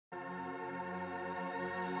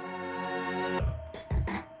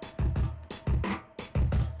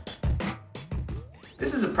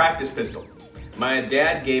This is a practice pistol. My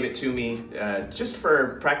dad gave it to me just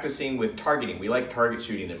for practicing with targeting. We like target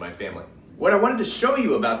shooting in my family. What I wanted to show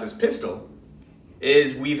you about this pistol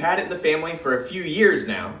is we've had it in the family for a few years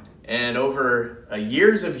now, and over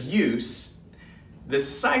years of use, the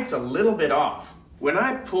sight's a little bit off. When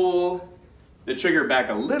I pull the trigger back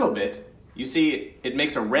a little bit, you see it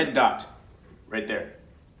makes a red dot right there.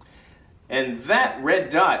 And that red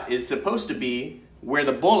dot is supposed to be where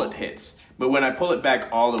the bullet hits. But when I pull it back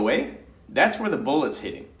all the way, that's where the bullet's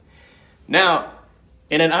hitting. Now,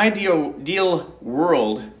 in an ideal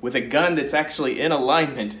world with a gun that's actually in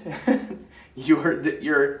alignment,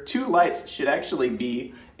 your two lights should actually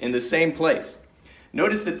be in the same place.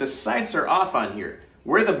 Notice that the sights are off on here.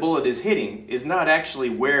 Where the bullet is hitting is not actually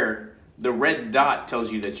where the red dot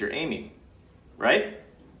tells you that you're aiming, right?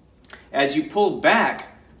 As you pull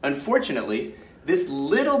back, unfortunately, this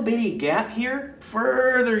little bitty gap here,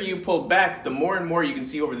 further you pull back, the more and more you can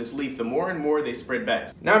see over this leaf, the more and more they spread back.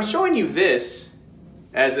 Now I'm showing you this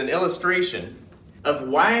as an illustration of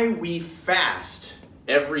why we fast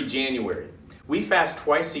every January. We fast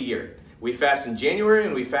twice a year. We fast in January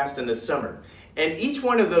and we fast in the summer. And each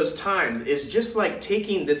one of those times is just like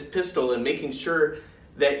taking this pistol and making sure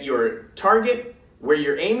that your target, where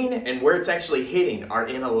you're aiming and where it's actually hitting, are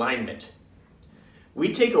in alignment.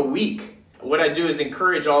 We take a week. What I do is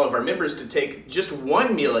encourage all of our members to take just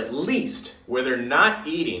one meal at least where they're not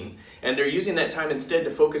eating and they're using that time instead to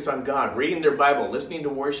focus on God, reading their Bible, listening to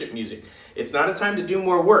worship music. It's not a time to do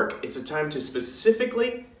more work. It's a time to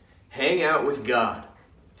specifically hang out with God.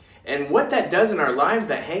 And what that does in our lives,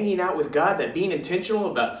 that hanging out with God, that being intentional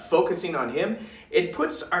about focusing on Him, it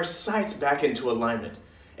puts our sights back into alignment.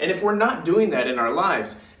 And if we're not doing that in our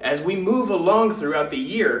lives, as we move along throughout the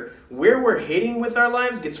year, where we're hitting with our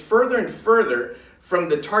lives gets further and further from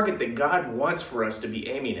the target that God wants for us to be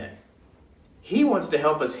aiming at. He wants to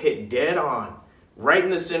help us hit dead on, right in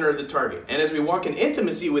the center of the target. And as we walk in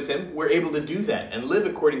intimacy with Him, we're able to do that and live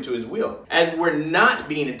according to His will. As we're not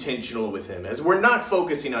being intentional with Him, as we're not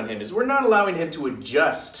focusing on Him, as we're not allowing Him to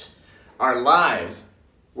adjust our lives,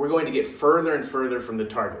 we're going to get further and further from the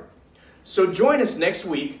target. So join us next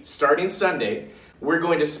week, starting Sunday. We're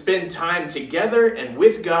going to spend time together and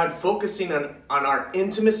with God, focusing on our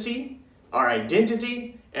intimacy, our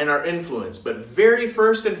identity, and our influence. But very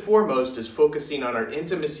first and foremost is focusing on our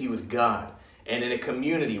intimacy with God and in a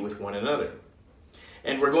community with one another.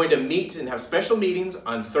 And we're going to meet and have special meetings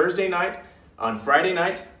on Thursday night, on Friday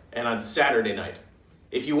night, and on Saturday night.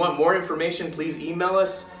 If you want more information, please email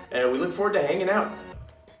us. We look forward to hanging out.